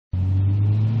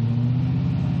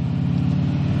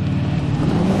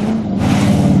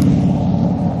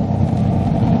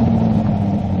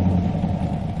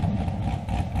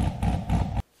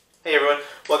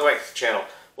channel.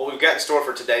 What we've got in store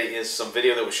for today is some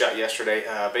video that was shot yesterday.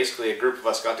 Basically, a group of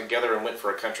us got together and went for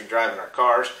a country drive in our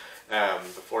cars.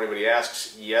 Before anybody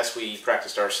asks, yes, we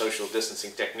practiced our social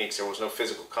distancing techniques. There was no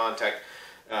physical contact.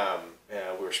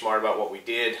 We were smart about what we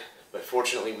did, but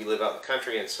fortunately we live out in the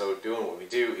country, and so doing what we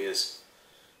do is,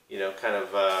 you know, kind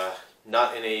of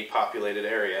not in a populated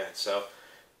area. So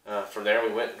from there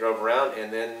we went and drove around,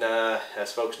 and then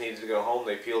as folks needed to go home,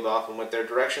 they peeled off and went their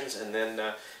directions, and then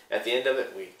at the end of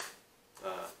it we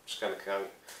just kind of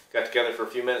got together for a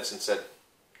few minutes and said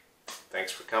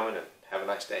thanks for coming and have a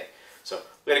nice day. So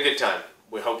we had a good time.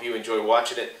 We hope you enjoy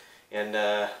watching it, and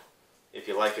if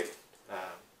you like it,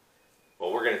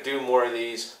 well, we're going to do more of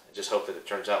these. I just hope that it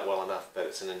turns out well enough that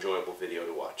it's an enjoyable video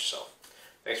to watch. So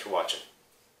thanks for watching.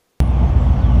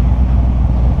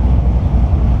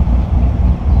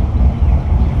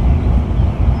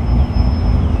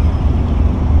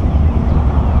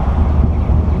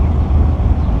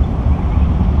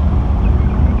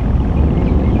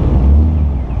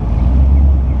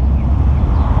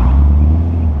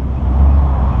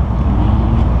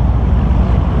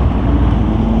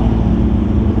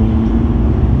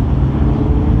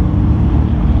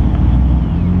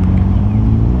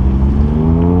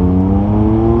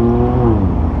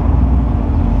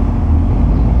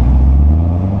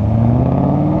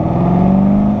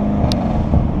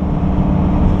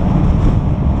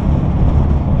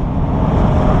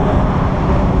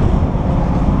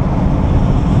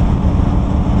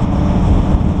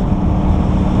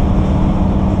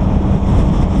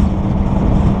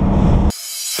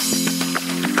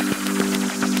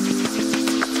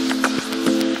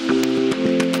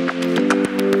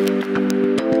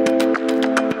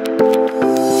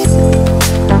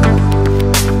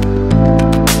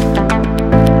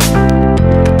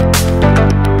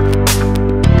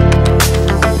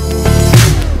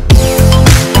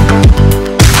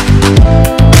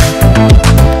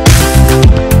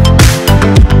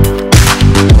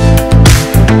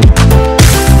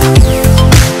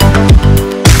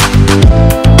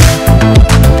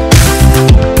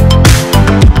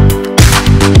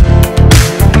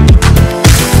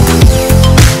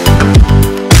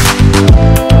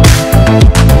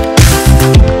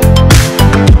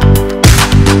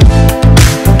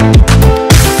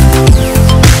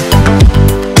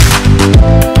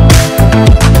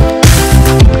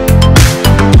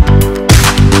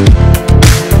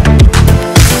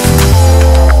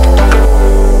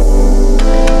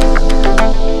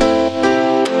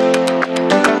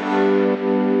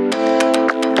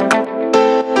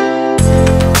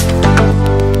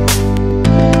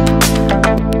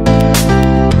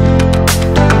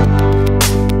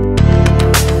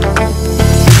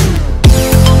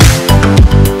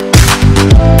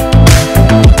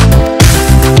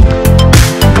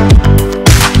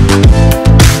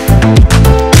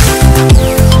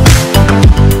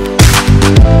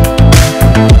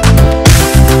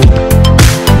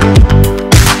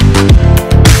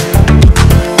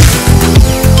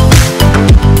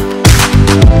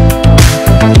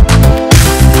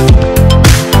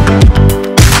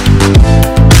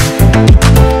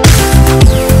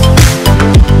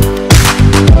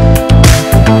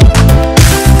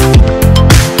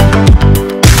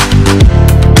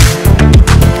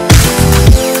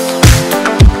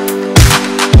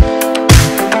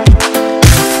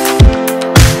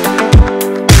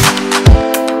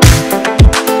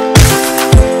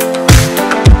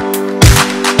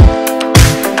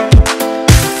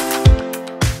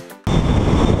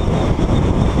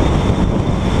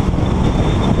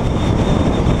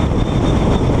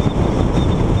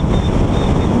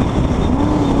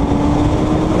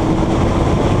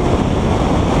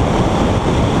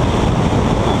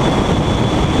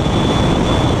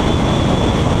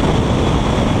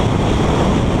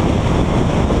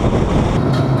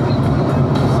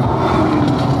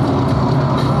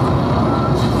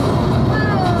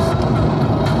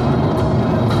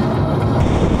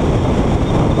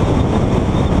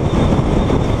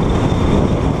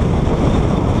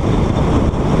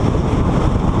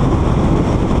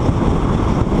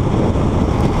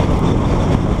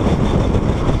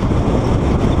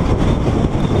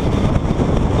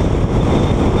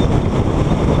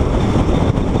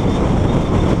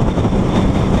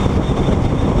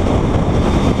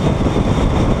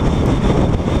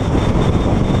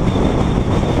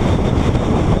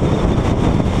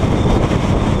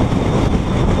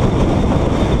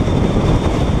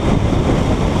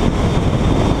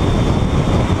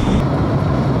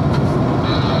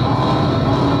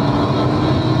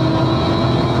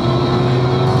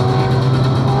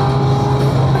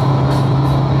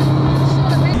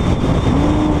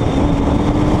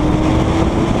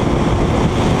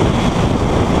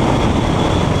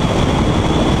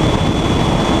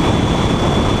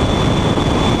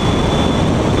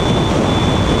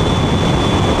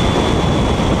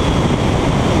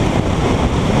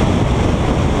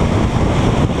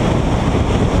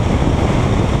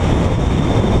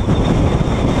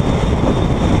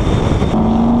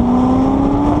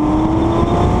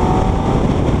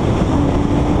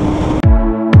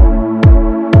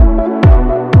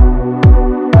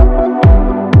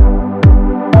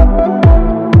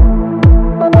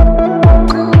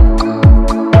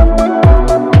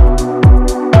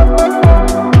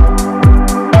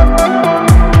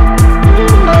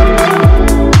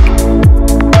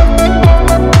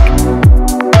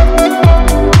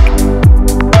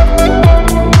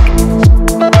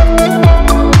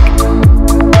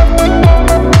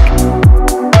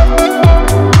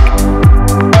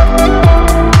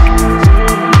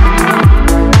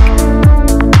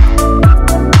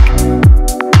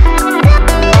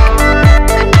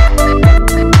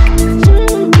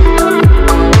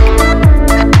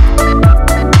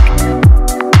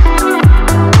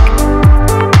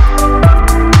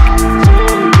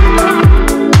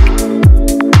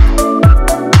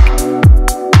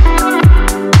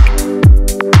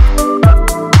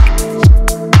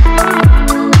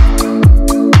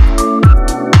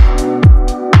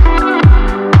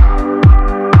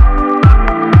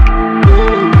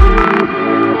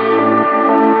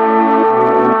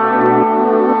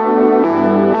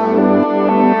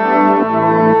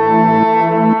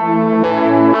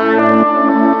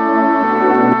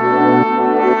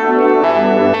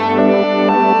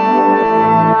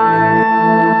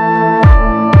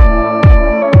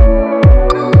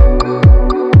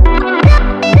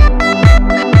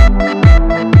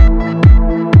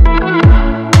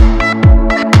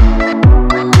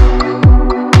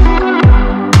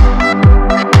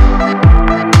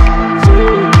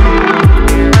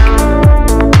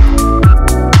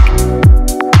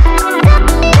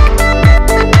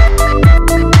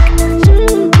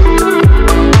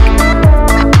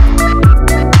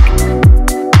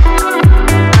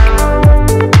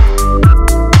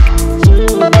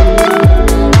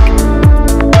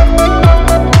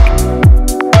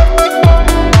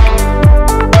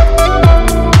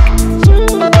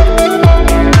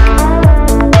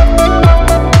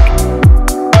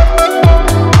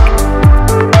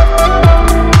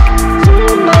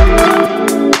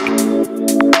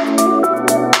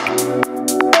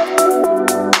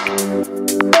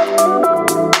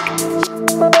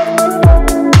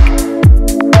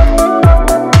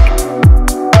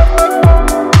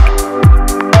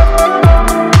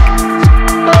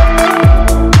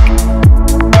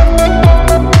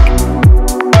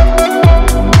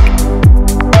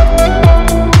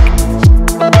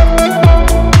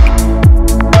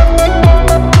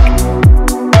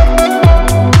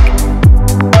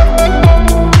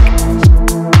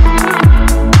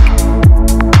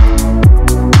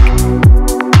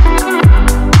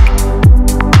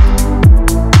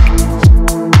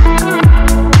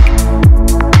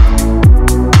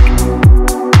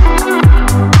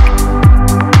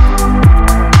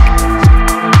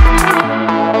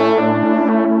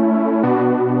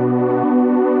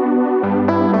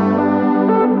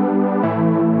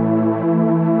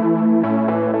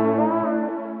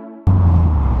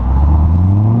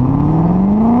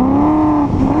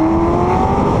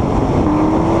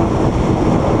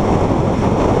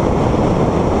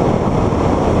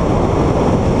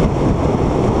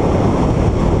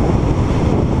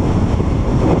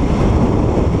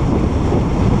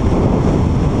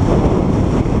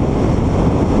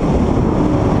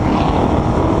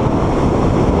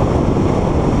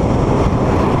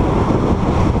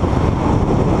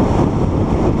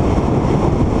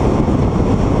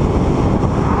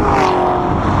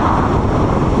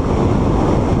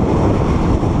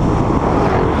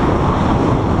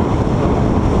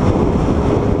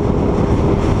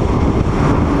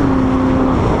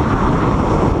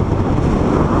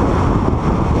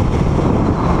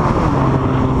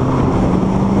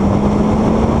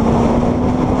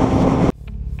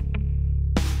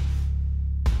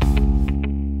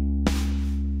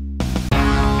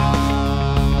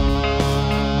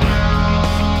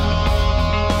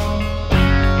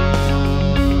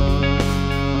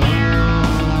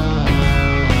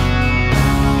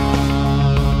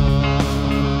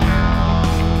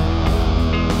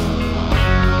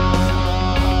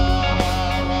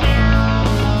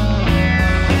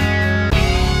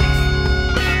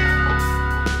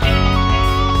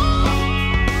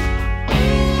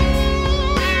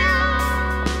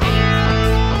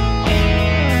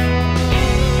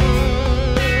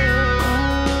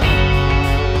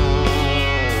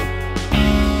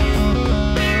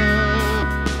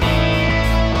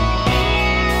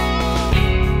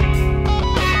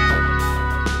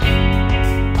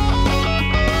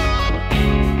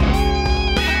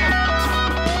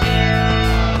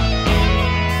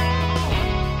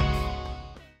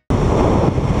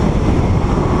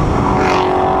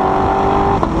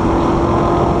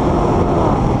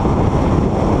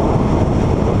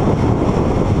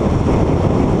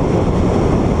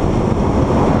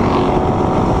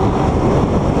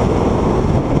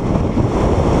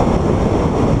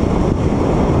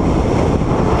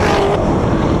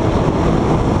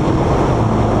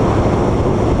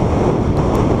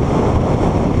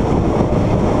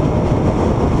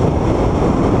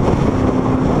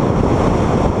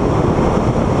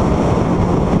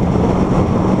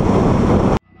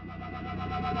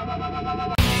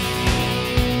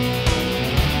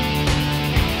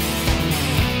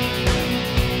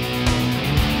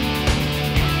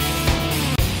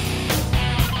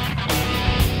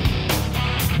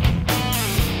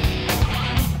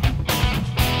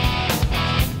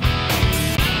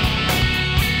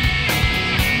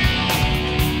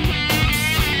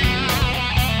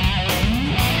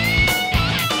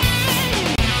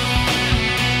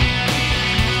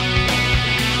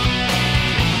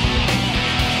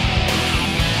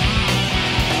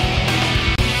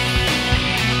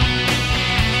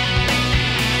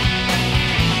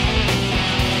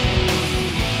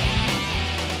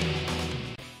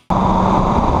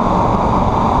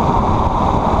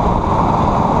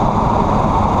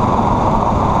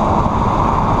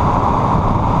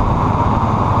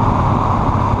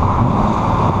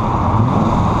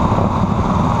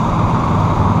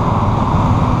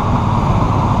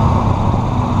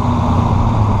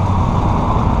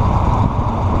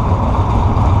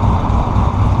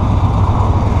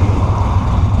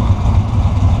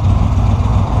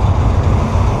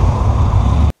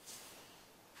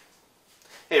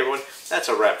 that's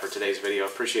a wrap for today's video. I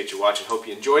appreciate you watching. Hope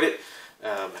you enjoyed it.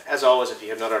 As always, if you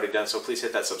have not already done so, please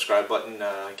hit that subscribe button.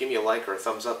 Give me a like or a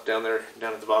thumbs up down there,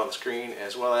 down at the bottom of the screen,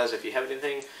 as well as if you have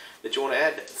anything that you want to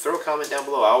add, throw a comment down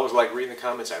below. I always like reading the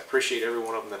comments. I appreciate every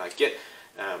one of them that I get.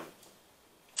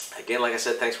 Again, like I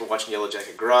said, thanks for watching Yellow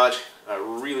Jacket Garage. I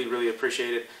really, really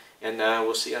appreciate it, and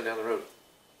we'll see you on down the road.